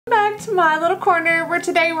Back to my little corner where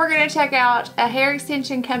today we're going to check out a hair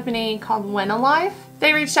extension company called WENNALIFE.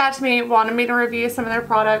 They reached out to me, wanted me to review some of their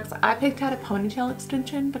products. I picked out a ponytail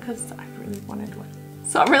extension because I really wanted one.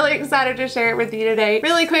 So I'm really excited to share it with you today.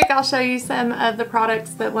 Really quick, I'll show you some of the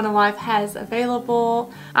products that WENNALIFE has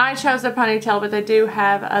available. I chose a ponytail, but they do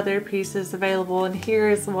have other pieces available, and here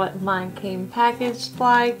is what mine came packaged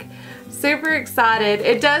like. Super excited.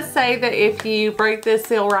 It does say that if you break this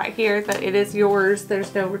seal right here that it is yours.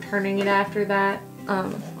 There's no returning it after that.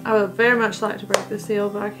 I would very much like to break the seal,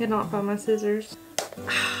 but I cannot find my scissors.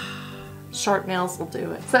 Sharp nails will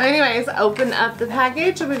do it. So anyways, open up the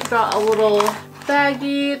package and we've got a little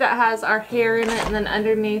baggie that has our hair in it, and then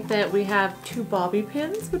underneath it we have 2 bobby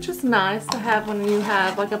pins, which is nice to have when you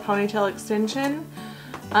have like a ponytail extension.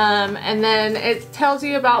 And then it tells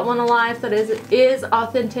you about WENNALIFE, that it is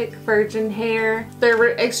authentic virgin hair, their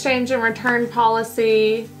exchange and return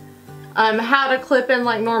policy, how to clip in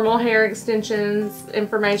like normal hair extensions,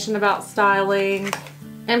 information about styling,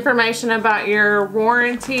 information about your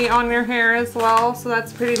warranty on your hair as well, so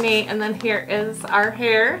that's pretty neat. And then here is our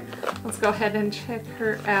hair. Let's go ahead and check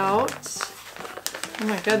her out. Oh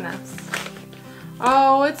my goodness.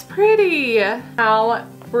 Oh, it's pretty. How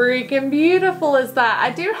freaking beautiful is that? I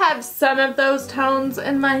do have some of those tones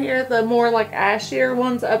in my hair, the more like ashier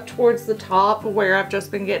ones up towards the top where I've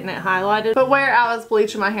just been getting it highlighted. But where I was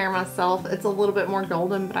bleaching my hair myself, it's a little bit more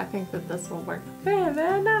golden, but I think that this will work very,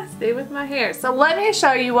 very nicely with my hair. So let me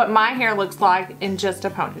show you what my hair looks like in just a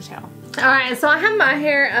ponytail. Alright, so I have my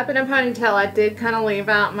hair up in a ponytail. I did kind of leave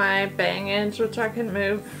out my bang edge, which I can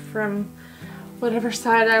move from whatever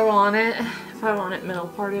side I want it. If I want it middle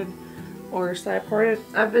parted or side parted.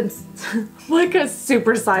 I've been like a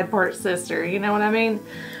super side part sister, you know what I mean?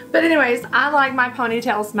 But anyways, I like my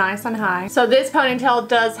ponytails nice and high. So this ponytail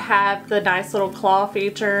does have the nice little claw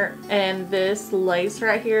feature, and this lace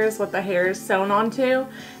right here is what the hair is sewn onto.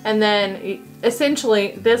 And then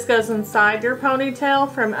essentially this goes inside your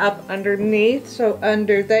ponytail from up underneath, so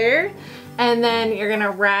under there. And then you're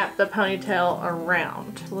gonna wrap the ponytail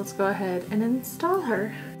around. So let's go ahead and install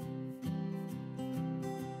her.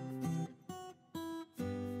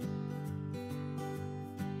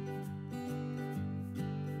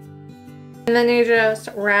 And then you just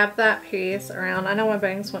wrap that piece around. I know my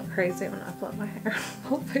bangs went crazy when I flipped my hair.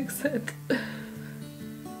 I'll fix it.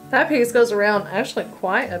 That piece goes around actually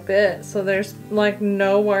quite a bit, so there's like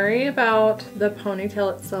no worry about the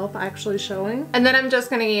ponytail itself actually showing. And then I'm just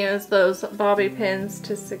going to use those bobby pins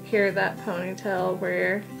to secure that ponytail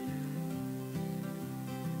where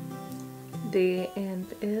the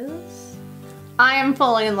end is. I am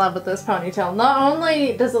fully in love with this ponytail. Not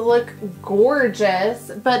only does it look gorgeous,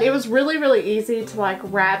 but it was really, really easy to like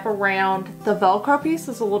wrap around. The Velcro piece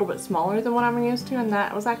is a little bit smaller than what I'm used to, and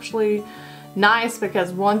that was actually nice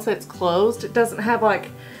because once it's closed, it doesn't have like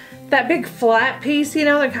that big flat piece, you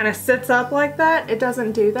know, that kind of sits up like that. It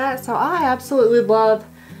doesn't do that, so I absolutely love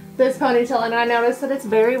this ponytail, and I noticed that it's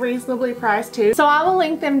very reasonably priced too. So I will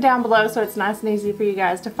link them down below so it's nice and easy for you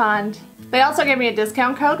guys to find. They also gave me a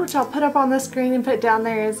discount code, which I'll put up on the screen and put down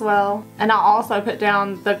there as well. And I'll also put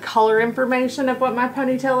down the color information of what my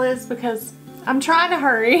ponytail is because I'm trying to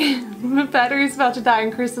hurry. My battery's about to die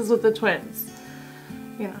and Chris is with the twins.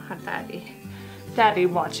 You know how daddy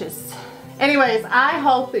watches. Anyways, I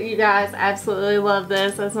hope that you guys absolutely love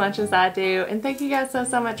this as much as I do. And thank you guys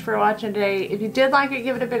so much for watching today. If you did like it,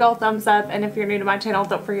 give it a big old thumbs up. And if you're new to my channel,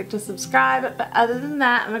 don't forget to subscribe. But other than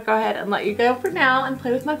that, I'm going to go ahead and let you go for now and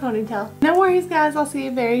play with my ponytail. No worries, guys. I'll see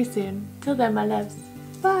you very soon. Till then, my loves.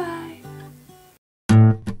 Bye.